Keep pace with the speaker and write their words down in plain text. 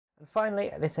And finally,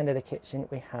 at this end of the kitchen,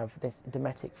 we have this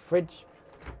Dometic fridge,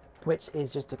 which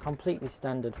is just a completely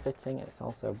standard fitting. It's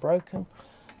also broken.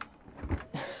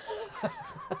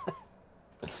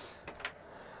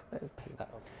 Let's pick that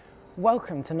up.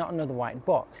 Welcome to Not Another White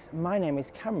Box. My name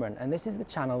is Cameron, and this is the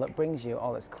channel that brings you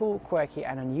all that's cool, quirky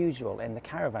and unusual in the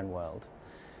caravan world.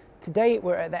 Today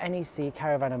we're at the NEC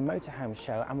Caravan and Motorhome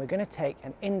Show, and we're going to take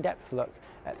an in-depth look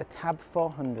at the Tab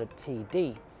 400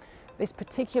 TD. This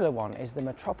particular one is the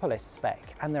Metropolis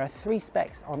spec, and there are three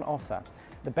specs on offer.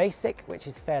 The Basic, which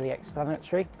is fairly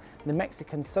explanatory, the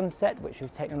Mexican Sunset, which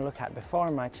we've taken a look at before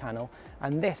on my channel,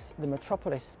 and this, the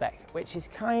Metropolis spec, which is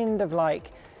kind of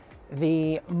like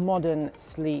the modern,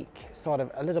 sleek, sort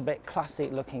of a little bit classy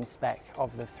looking spec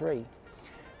of the three.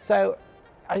 So,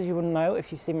 as you will know,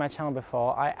 if you've seen my channel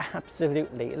before, I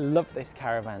absolutely love this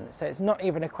caravan. So it's not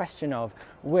even a question of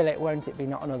will it, won't it be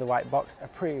Not Another White Box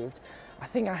approved. I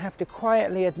think I have to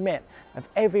quietly admit, of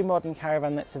every modern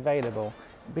caravan that's available,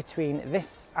 between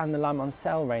this and the La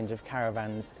Mansell range of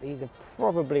caravans, these are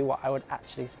probably what I would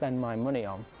actually spend my money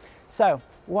on. So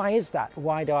why is that?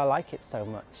 Why do I like it so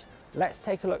much? Let's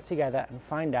take a look together and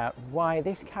find out why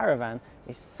this caravan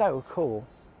is so cool.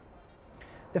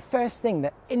 The first thing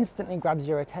that instantly grabs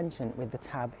your attention with the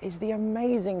Tab is the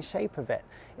amazing shape of it.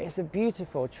 It's a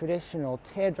beautiful traditional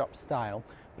teardrop style,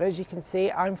 but as you can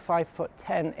see, I'm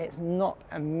 5'10". It's not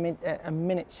a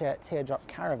miniature teardrop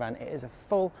caravan. It is a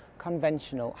full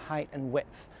conventional height and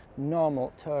width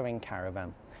normal touring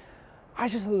caravan. I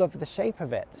just love the shape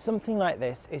of it. Something like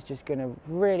this is just going to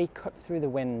really cut through the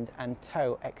wind and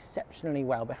tow exceptionally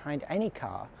well behind any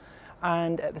car.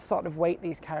 And at the sort of weight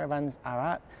these caravans are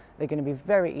at, they're going to be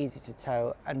very easy to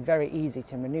tow and very easy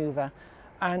to maneuver,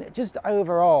 and just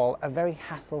overall a very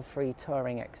hassle-free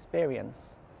touring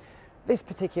experience. This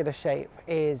particular shape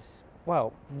is,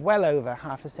 well over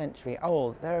half a century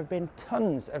old. There have been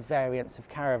tons of variants of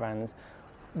caravans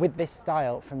with this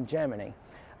style from Germany,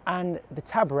 and the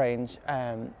Tab range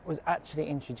was actually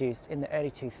introduced in the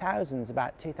early 2000s,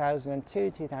 about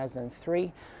 2002,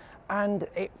 2003. And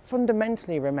it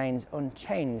fundamentally remains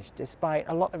unchanged despite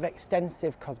a lot of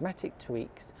extensive cosmetic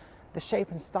tweaks. The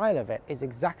shape and style of it is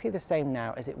exactly the same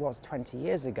now as it was 20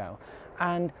 years ago.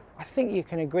 And I think you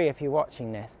can agree, if you're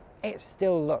watching this, it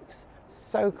still looks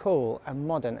so cool and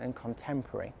modern and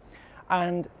contemporary.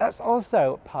 And that's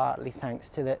also partly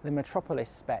thanks to the Metropolis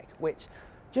spec, which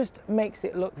just makes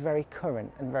it look very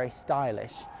current and very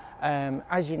stylish.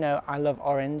 As you know, I love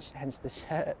orange, hence the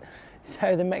shirt.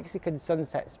 So the Mexican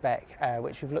Sunset spec,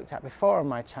 which we've looked at before on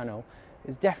my channel,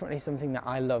 is definitely something that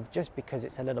I love just because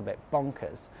it's a little bit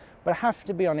bonkers. But I have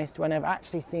to be honest, when I've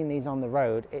actually seen these on the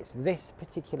road, it's this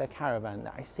particular caravan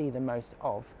that I see the most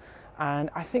of.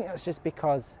 And I think that's just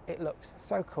because it looks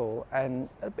so cool and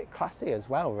a bit classy as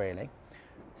well, really.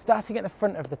 Starting at the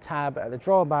front of the Tab, at the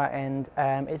drawbar end,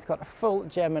 it's got a full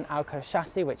German Alco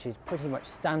chassis, which is pretty much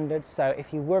standard. So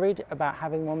if you're worried about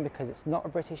having one because it's not a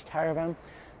British caravan,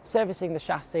 servicing the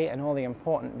chassis and all the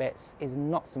important bits is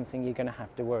not something you're going to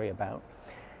have to worry about.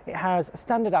 It has a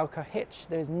standard Alco hitch.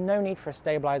 There is no need for a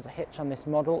stabilizer hitch on this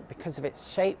model because of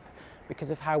its shape,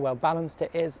 because of how well balanced it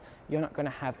is. You're not going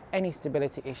to have any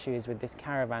stability issues with this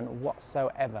caravan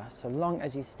whatsoever, so long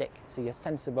as you stick to your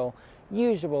sensible,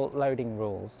 usual loading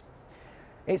rules.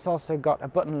 It's also got a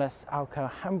buttonless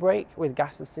Alco handbrake with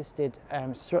gas-assisted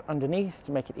strut underneath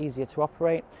to make it easier to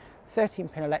operate.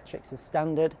 13-pin electrics is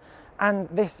standard, and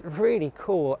this really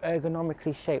cool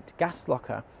ergonomically shaped gas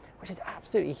locker, which is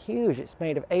absolutely huge. It's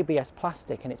made of ABS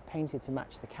plastic and it's painted to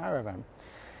match the caravan.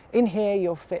 In here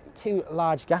you'll fit two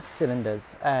large gas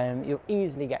cylinders. You'll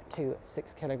easily get two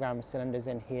 6-kilogram cylinders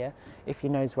in here if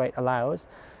your nose weight allows.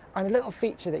 And a little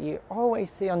feature that you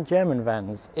always see on German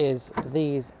vans is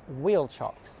these wheel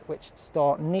chocks, which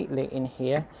store neatly in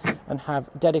here and have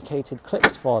dedicated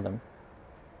clips for them.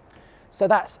 So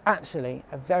that's actually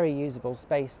a very usable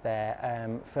space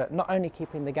there for not only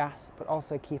keeping the gas, but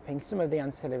also keeping some of the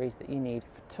ancillaries that you need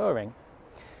for touring.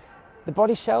 The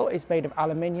body shell is made of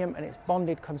aluminium and it's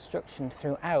bonded construction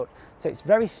throughout. So it's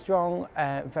very strong,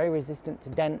 very resistant to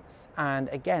dents, and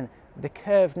again, the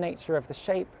curved nature of the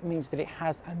shape means that it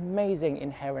has amazing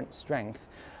inherent strength.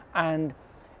 And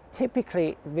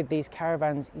typically with these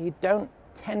caravans, you don't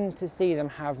tend to see them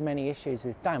have many issues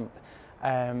with damp.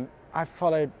 I've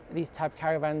followed these Tab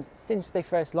caravans since they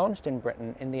first launched in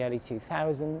Britain in the early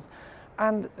 2000s,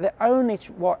 and the only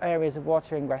areas of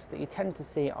water ingress that you tend to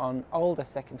see on older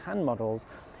second-hand models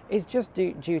is just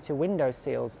due to window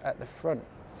seals at the front.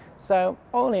 So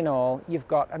all in all, you've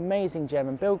got amazing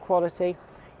German build quality,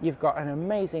 you've got an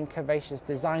amazing curvaceous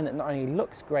design that not only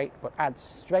looks great but adds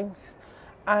strength,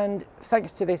 And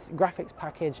thanks to this graphics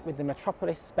package with the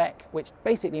Metropolis spec, which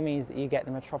basically means that you get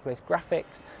the Metropolis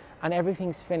graphics and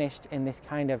everything's finished in this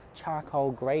kind of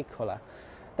charcoal grey colour.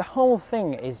 The whole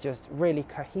thing is just really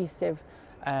cohesive,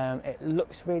 it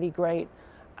looks really great,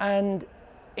 and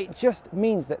it just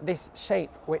means that this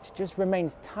shape, which just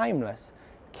remains timeless,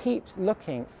 keeps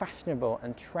looking fashionable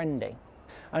and trendy.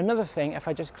 Another thing, if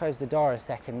I just close the door a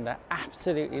second, that I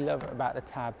absolutely love about the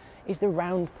tab is the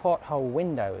round porthole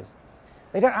windows.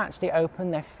 They don't actually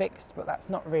open, they're fixed, but that's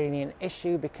not really an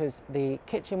issue because the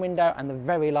kitchen window and the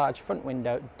very large front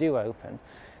window do open.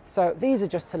 So these are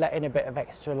just to let in a bit of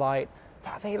extra light,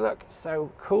 but they look so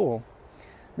cool.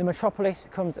 The Metropolis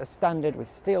comes as standard with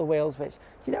steel wheels, which,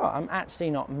 you know what, I'm actually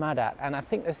not mad at. And I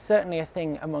think there's certainly a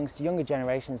thing amongst younger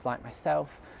generations like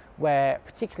myself, where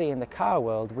particularly in the car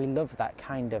world, we love that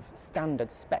kind of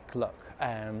standard spec look.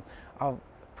 I'll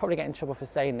probably get in trouble for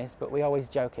saying this, but we always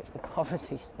joke it's the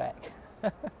poverty spec.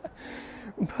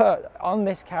 But on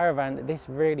this Caravan, this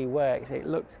really works. It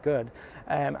looks good,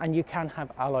 and you can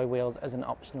have alloy wheels as an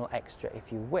optional extra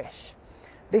if you wish.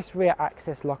 This rear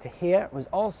access locker here was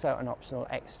also an optional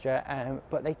extra,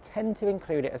 but they tend to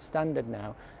include it as standard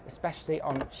now, especially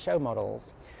on show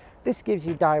models. This gives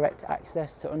you direct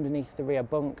access to underneath the rear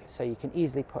bunk, so you can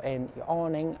easily put in your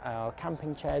awning,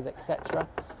 camping chairs, etc.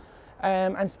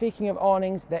 And speaking of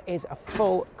awnings, there is a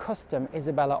full custom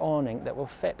Isabella awning that will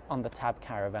fit on the Tab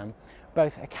Caravan,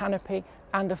 both a canopy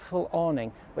and a full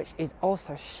awning, which is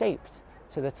also shaped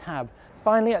to the Tab.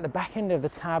 Finally, at the back end of the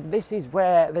Tab, this is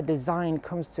where the design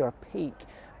comes to a peak,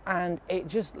 and it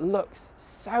just looks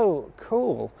so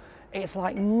cool. It's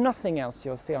like nothing else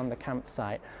you'll see on the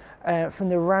campsite. From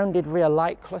the rounded rear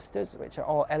light clusters, which are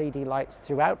all LED lights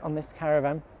throughout on this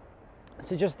Caravan,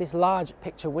 to just this large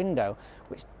picture window,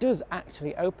 which does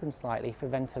actually open slightly for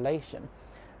ventilation.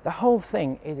 The whole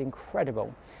thing is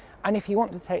incredible. And if you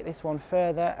want to take this one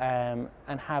further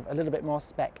and have a little bit more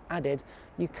spec added,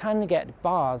 you can get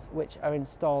bars which are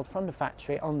installed from the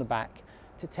factory on the back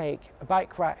to take a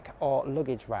bike rack or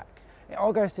luggage rack. It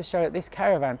all goes to show that this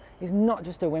Caravan is not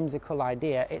just a whimsical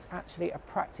idea, it's actually a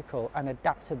practical and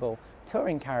adaptable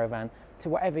touring caravan to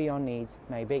whatever your needs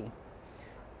may be.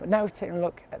 But now we've taken a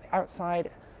look at the outside,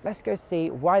 let's go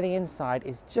see why the inside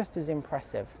is just as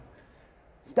impressive.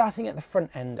 Starting at the front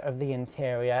end of the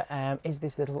interior is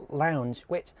this little lounge,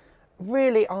 which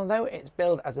really, although it's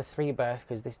billed as a 3-berth,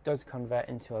 because this does convert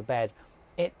into a bed,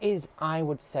 it is, I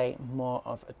would say, more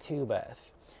of a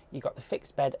 2-berth. You've got the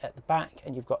fixed bed at the back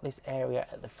and you've got this area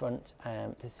at the front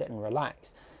to sit and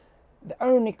relax. The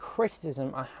only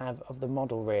criticism I have of the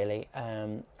model really,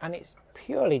 and it's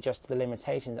purely just the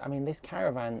limitations. I mean, this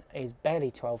Caravan is barely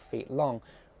 12 feet long,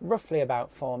 roughly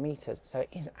about 4 meters, so it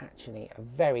is actually a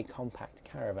very compact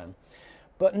Caravan.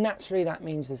 But naturally that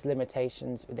means there's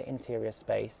limitations with the interior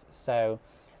space, so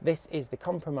this is the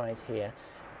compromise here.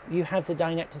 You have the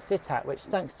dinette to sit at, which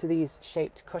thanks to these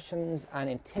shaped cushions and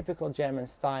in typical German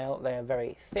style, they are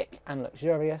very thick and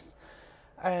luxurious.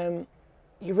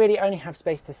 You really only have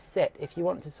space to sit. If you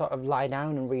want to sort of lie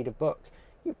down and read a book,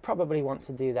 you probably want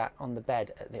to do that on the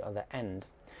bed at the other end.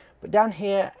 But down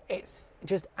here, it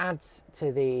just adds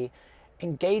to the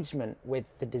engagement with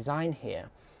the design here.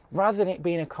 Rather than it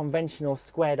being a conventional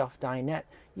squared off dinette,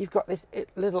 you've got this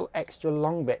little extra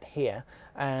long bit here,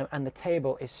 and the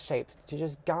table is shaped to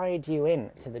just guide you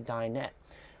in to the dinette.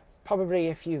 Probably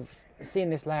if you've seen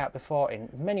this layout before in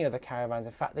many other caravans,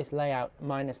 in fact this layout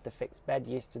minus the fixed bed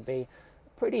used to be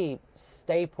pretty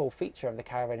staple feature of the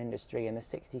caravan industry in the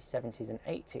 60s, 70s and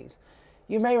 80s.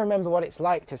 You may remember what it's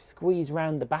like to squeeze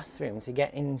round the bathroom to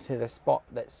get into the spot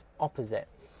that's opposite.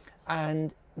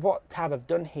 And what Tab have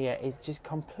done here is just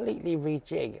completely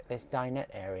rejig this dinette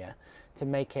area to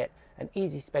make it an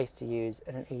easy space to use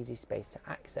and an easy space to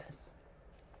access.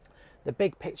 The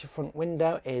big picture front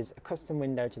window is a custom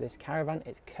window to this Caravan.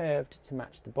 It's curved to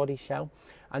match the body shell,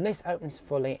 and this opens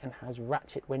fully and has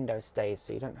ratchet window stays,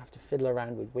 so you don't have to fiddle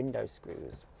around with window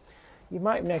screws. You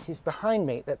might have noticed behind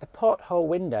me that the porthole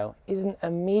window isn't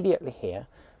immediately here,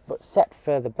 but set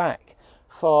further back.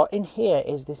 For in here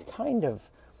is this kind of,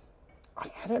 I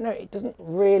don't know, it doesn't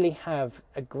really have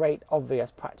a great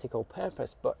obvious practical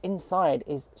purpose, but inside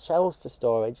is shelves for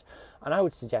storage, and I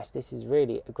would suggest this is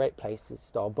really a great place to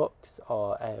store books,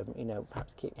 or you know,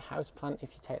 perhaps keep your houseplant if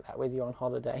you take that with you on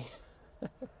holiday.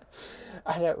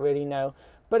 I don't really know,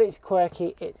 but it's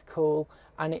quirky, it's cool,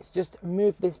 and it's just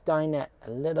moved this dinette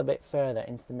a little bit further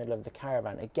into the middle of the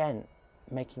Caravan, again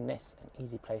making this an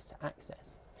easy place to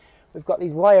access. We've got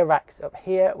these wire racks up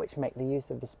here which make the use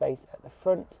of the space at the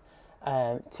front.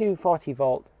 Two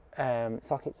 40-volt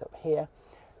sockets up here.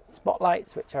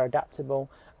 spotlights which are adaptable,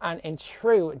 and in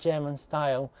true German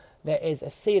style there is a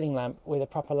ceiling lamp with a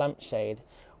proper lampshade,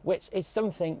 which is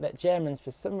something that Germans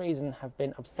for some reason have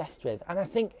been obsessed with, and I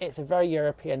think it's a very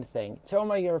European thing. To all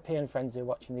my European friends who are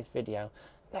watching this video,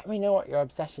 let me know what your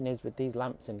obsession is with these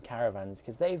lamps in caravans,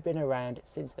 because they've been around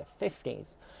since the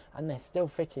 50s and they're still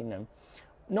fitting them.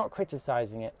 Not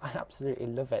criticising it, I absolutely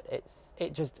love it.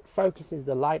 It just focuses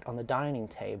the light on the dining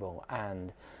table,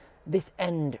 and this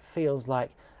end feels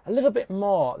like a little bit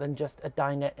more than just a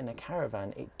dinette in a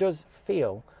caravan. It does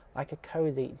feel like a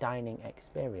cosy dining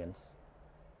experience.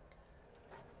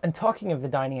 And talking of the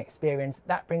dining experience,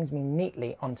 that brings me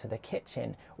neatly onto the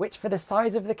kitchen, which for the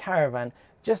size of the caravan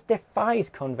just defies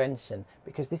convention,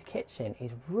 because this kitchen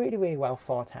is really, really well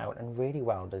thought out and really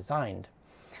well designed.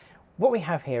 What we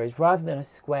have here is, rather than a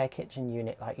square kitchen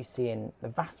unit like you see in the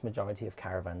vast majority of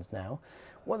caravans now,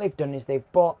 what they've done is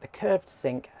they've brought the curved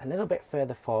sink a little bit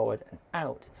further forward and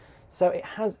out. So it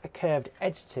has a curved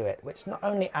edge to it, which not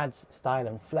only adds style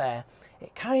and flair,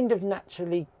 it kind of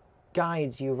naturally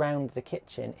guides you round the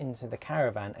kitchen into the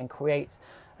caravan and creates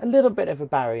a little bit of a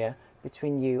barrier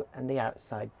between you and the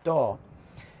outside door.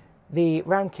 The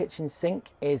round kitchen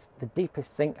sink is the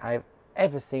deepest sink I've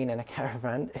ever seen in a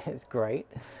caravan. It's great.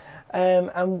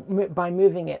 And by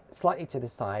moving it slightly to the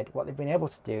side, what they've been able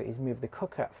to do is move the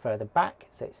cooker further back,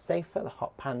 so it's safer. The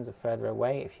hot pans are further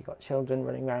away if you've got children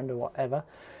running around or whatever.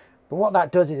 But what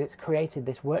that does is it's created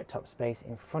this worktop space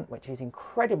in front, which is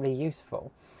incredibly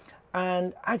useful.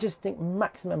 And I just think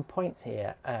maximum points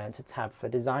here to Tab for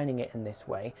designing it in this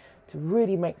way to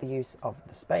really make the use of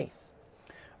the space.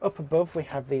 Up above we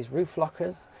have these roof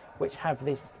lockers, which have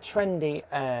this trendy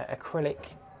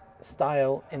acrylic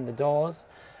style in the doors.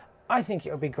 I think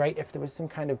it would be great if there was some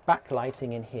kind of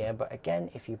backlighting in here, but again,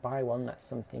 if you buy one, that's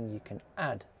something you can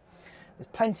add. There's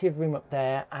plenty of room up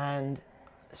there, and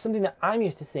something that I'm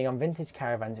used to seeing on vintage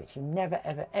caravans, which you never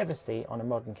ever see on a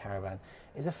modern caravan,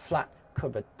 is a flat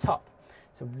cupboard top.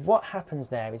 So what happens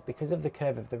there is, because of the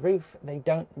curve of the roof, they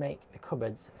don't make the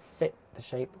cupboards fit the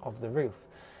shape of the roof.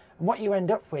 And what you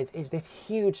end up with is this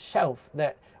huge shelf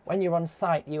that when you're on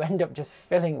site you end up just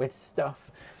filling with stuff.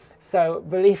 So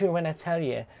believe me when I tell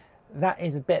you, that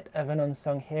is a bit of an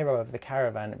unsung hero of the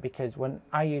caravan, because when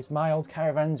I use my old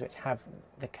caravans, which have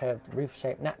the curved roof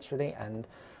shape naturally and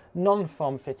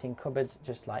non-form fitting cupboards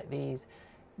just like these,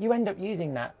 you end up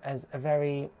using that as a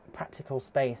very practical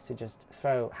space to just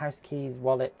throw house keys,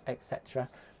 wallet, etc.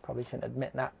 Probably shouldn't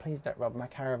admit that. Please don't rob my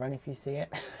caravan if you see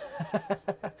it.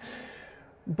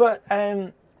 But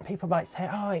people might say,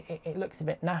 oh, it looks a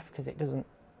bit naff because it doesn't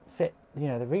fit, you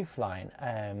know, the roof line.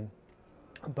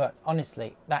 But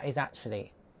honestly, that is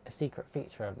actually a secret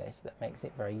feature of this that makes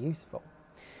it very useful.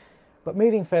 But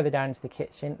moving further down into the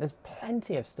kitchen, there's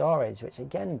plenty of storage, which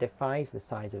again defies the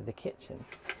size of the kitchen.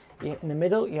 In the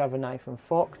middle you have a knife and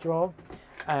fork drawer,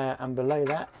 and below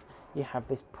that you have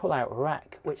this pull-out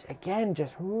rack, which again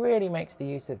just really makes the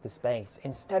use of the space.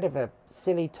 Instead of a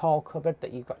silly tall cupboard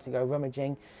that you've got to go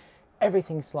rummaging,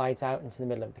 everything slides out into the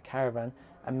middle of the caravan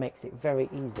and makes it very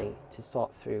easy to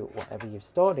sort through whatever you've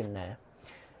stored in there.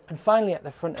 And finally, at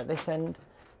the front at this end,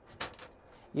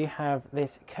 you have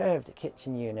this curved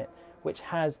kitchen unit, which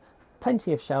has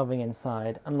plenty of shelving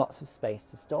inside and lots of space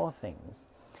to store things.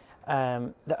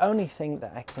 The only thing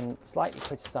that I can slightly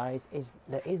criticise is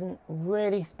there isn't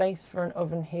really space for an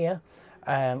oven here,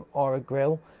 or a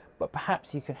grill, but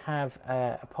perhaps you could have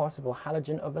a portable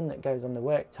halogen oven that goes on the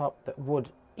worktop that would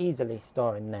easily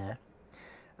store in there.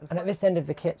 And at this end of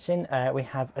the kitchen we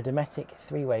have a Dometic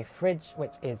 3-way fridge,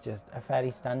 which is just a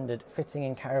fairly standard fitting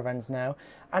in caravans now.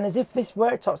 And as if this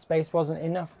worktop space wasn't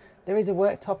enough, there is a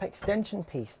worktop extension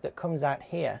piece that comes out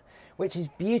here, which is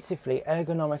beautifully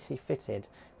ergonomically fitted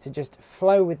to just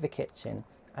flow with the kitchen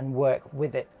and work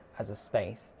with it as a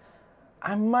space.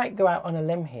 I might go out on a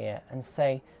limb here and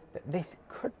say that this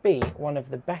could be one of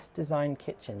the best designed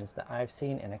kitchens that I've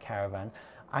seen in a caravan.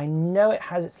 I know it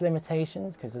has its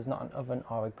limitations because there's not an oven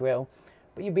or a grill,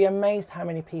 but you'd be amazed how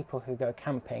many people who go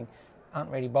camping aren't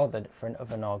really bothered for an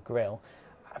oven or grill.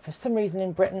 For some reason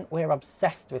in Britain we're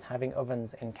obsessed with having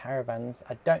ovens in caravans.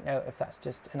 I don't know if that's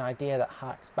just an idea that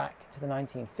harks back to the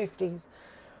 1950s,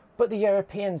 but the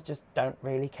Europeans just don't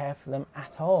really care for them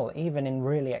at all, even in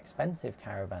really expensive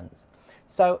caravans.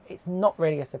 So it's not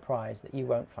really a surprise that you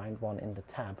won't find one in the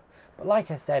Tab. But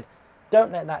like I said,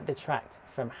 don't let that detract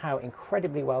from how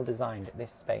incredibly well designed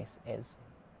this space is.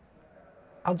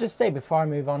 I'll just say before I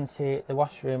move on to the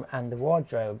washroom and the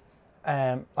wardrobe,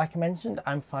 like I mentioned,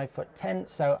 I'm 5'10",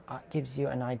 so it gives you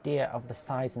an idea of the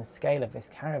size and scale of this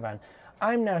caravan.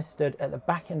 I'm now stood at the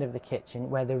back end of the kitchen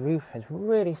where the roof has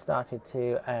really started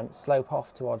to slope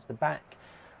off towards the back,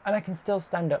 and I can still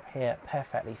stand up here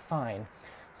perfectly fine.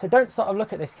 So don't sort of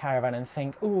look at this caravan and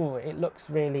think, oh, it looks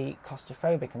really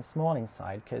claustrophobic and small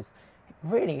inside, because it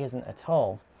really isn't at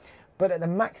all. But at the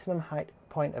maximum height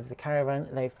point of the caravan,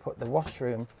 they've put the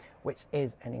washroom, which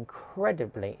is an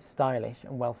incredibly stylish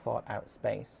and well thought out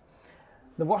space.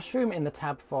 The washroom in the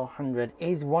Tab 400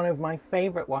 is one of my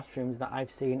favourite washrooms that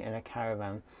I've seen in a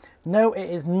caravan. No, it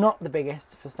is not the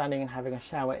biggest for standing and having a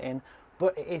shower in,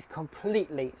 but it is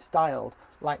completely styled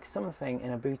like something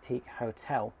in a boutique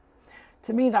hotel.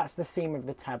 To me, that's the theme of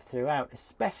the Tab throughout,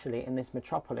 especially in this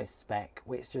Metropolis spec,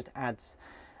 which just adds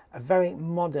a very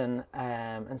modern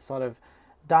and sort of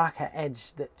darker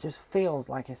edge that just feels,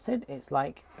 like I said, it's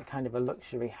like a kind of a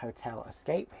luxury hotel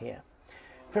escape here.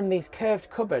 From these curved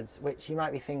cupboards, which you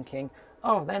might be thinking,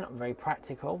 oh, they're not very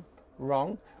practical.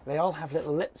 Wrong. They all have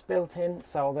little lips built in,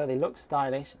 so although they look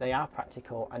stylish, they are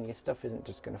practical, and your stuff isn't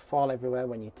just going to fall everywhere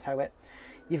when you tow it.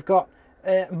 You've got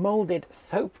a moulded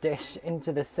soap dish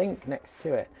into the sink next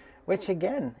to it, which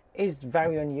again is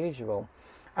very unusual.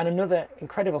 And another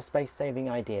incredible space-saving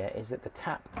idea is that the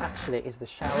tap actually is the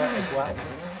shower as well.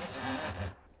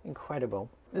 Incredible.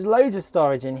 There's loads of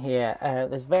storage in here.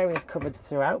 There's various cupboards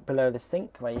throughout below the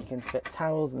sink where you can fit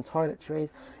towels and toiletries.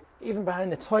 Even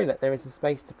behind the toilet there is a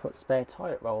space to put spare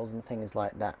toilet rolls and things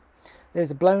like that. There's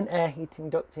a blown air heating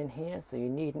duct in here, so you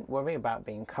needn't worry about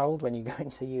being cold when you're going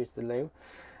to use the loo.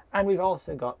 And we've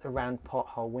also got the round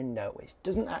porthole window, which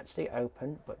doesn't actually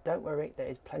open, but don't worry, there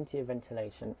is plenty of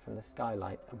ventilation from the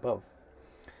skylight above.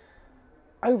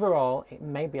 Overall, it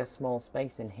may be a small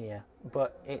space in here,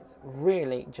 but it's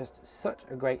really just such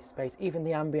a great space. Even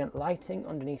the ambient lighting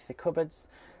underneath the cupboards,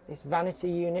 this vanity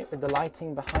unit with the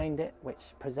lighting behind it,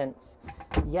 which presents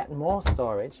yet more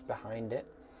storage behind it.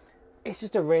 It's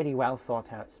just a really well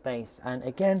thought out space, and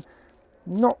again,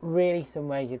 not really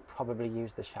somewhere you'd probably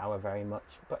use the shower very much,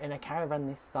 but in a caravan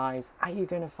this size, are you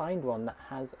going to find one that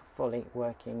has a fully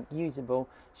working, usable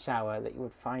shower that you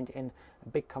would find in a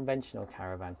big conventional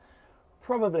caravan?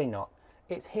 Probably not.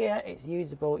 It's here, it's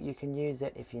usable, you can use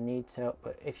it if you need to,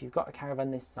 but if you've got a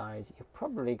caravan this size, you're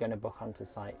probably going to book onto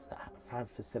sites that have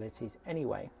facilities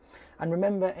anyway. And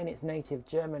remember, in its native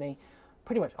Germany,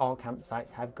 pretty much all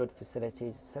campsites have good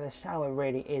facilities, so the shower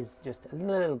really is just a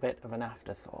little bit of an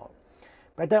afterthought.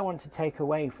 But I don't want to take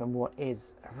away from what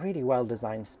is a really well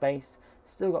designed space.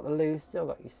 Still got the loo, still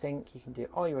got your sink, you can do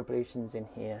all your ablutions in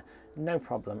here, no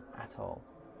problem at all.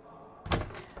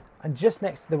 And just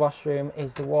next to the washroom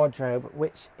is the wardrobe,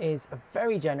 which is a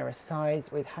very generous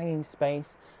size with hanging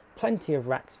space, plenty of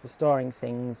racks for storing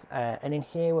things, and in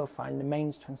here we'll find the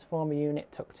mains transformer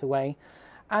unit tucked away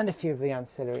and a few of the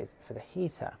ancillaries for the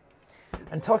heater.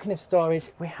 And talking of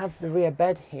storage, we have the rear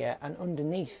bed here, and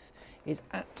underneath is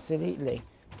absolutely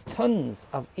tons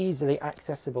of easily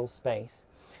accessible space.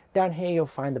 Down here you'll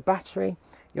find the battery,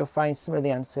 you'll find some of the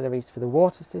ancillaries for the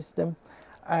water system.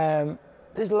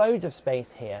 There's loads of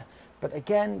space here, but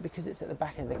again, because it's at the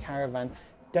back of the caravan,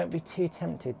 don't be too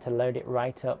tempted to load it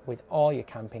right up with all your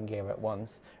camping gear at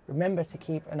once. Remember to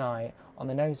keep an eye on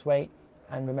the nose weight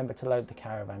and remember to load the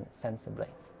caravan sensibly.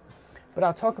 But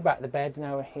I'll talk about the bed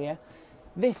now we're here.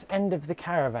 This end of the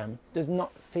caravan does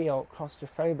not feel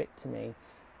claustrophobic to me.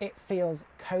 It feels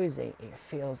cozy, it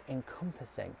feels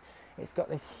encompassing. It's got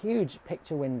this huge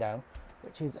picture window,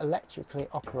 which is electrically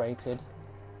operated.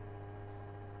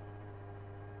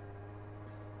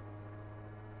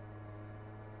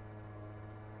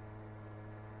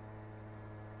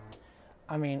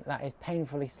 I mean, that is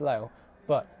painfully slow,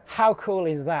 but how cool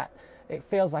is that? It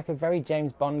feels like a very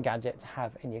James Bond gadget to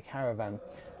have in your caravan.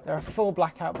 There are full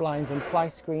blackout blinds and fly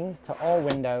screens to all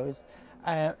windows.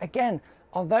 Again,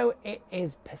 although it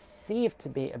is perceived to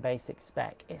be a basic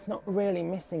spec, it's not really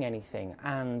missing anything,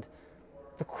 and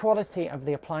the quality of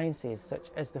the appliances, such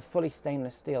as the fully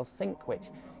stainless steel sink, which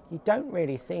you don't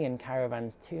really see in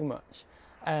caravans too much,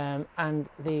 and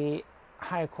the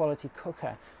higher quality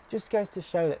cooker, just goes to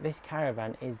show that this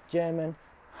caravan is German,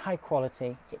 high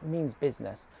quality, it means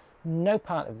business. No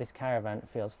part of this caravan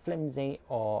feels flimsy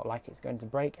or like it's going to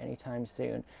break anytime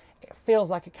soon. It feels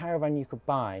like a caravan you could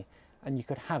buy and you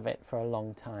could have it for a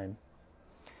long time.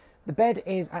 The bed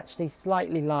is actually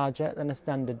slightly larger than a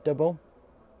standard double,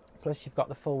 plus you've got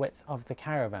the full width of the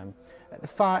caravan. At the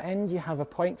far end you have a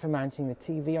point for mounting the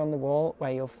TV on the wall,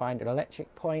 where you'll find an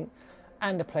electric point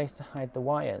and a place to hide the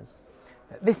wires.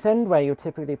 At this end, where you'll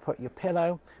typically put your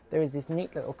pillow, there is this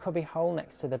neat little cubby hole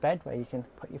next to the bed where you can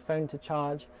put your phone to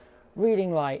charge,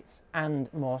 reading lights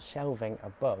and more shelving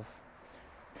above.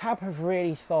 Tab have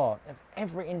really thought of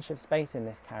every inch of space in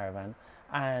this caravan,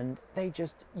 and they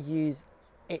just use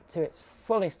it to its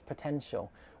fullest potential,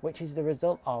 which is the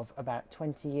result of about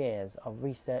 20 years of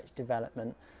research,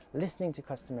 development, listening to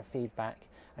customer feedback,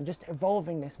 and just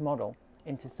evolving this model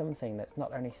into something that's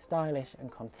not only stylish and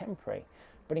contemporary,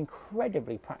 but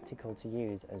incredibly practical to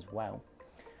use as well.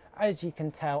 As you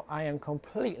can tell, I am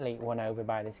completely won over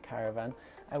by this caravan.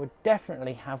 I would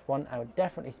definitely have one. I would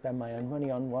definitely spend my own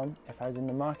money on one if I was in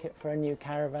the market for a new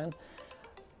caravan.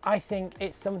 I think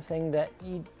it's something that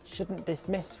you shouldn't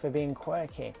dismiss for being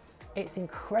quirky. It's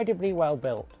incredibly well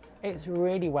built, it's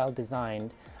really well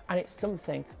designed, and it's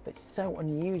something that's so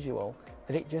unusual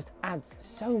that it just adds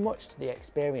so much to the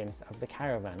experience of the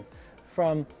caravan.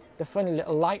 From the funny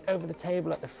little light over the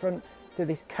table at the front to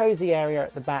this cozy area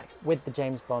at the back with the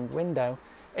James Bond window.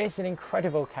 It's an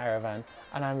incredible caravan,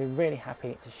 and I'm really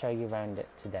happy to show you around it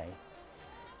today.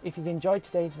 If you've enjoyed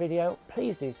today's video,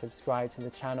 please do subscribe to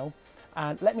the channel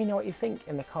and let me know what you think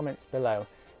in the comments below.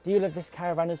 Do you love this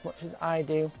caravan as much as I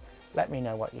do? Let me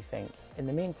know what you think. In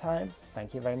the meantime,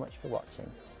 thank you very much for watching.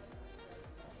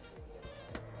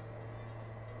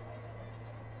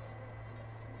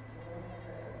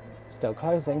 Still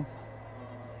closing.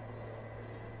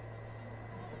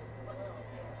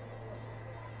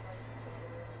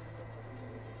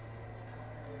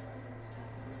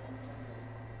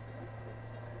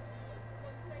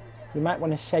 You might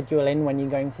want to schedule in when you're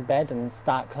going to bed and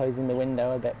start closing the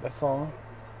window a bit before.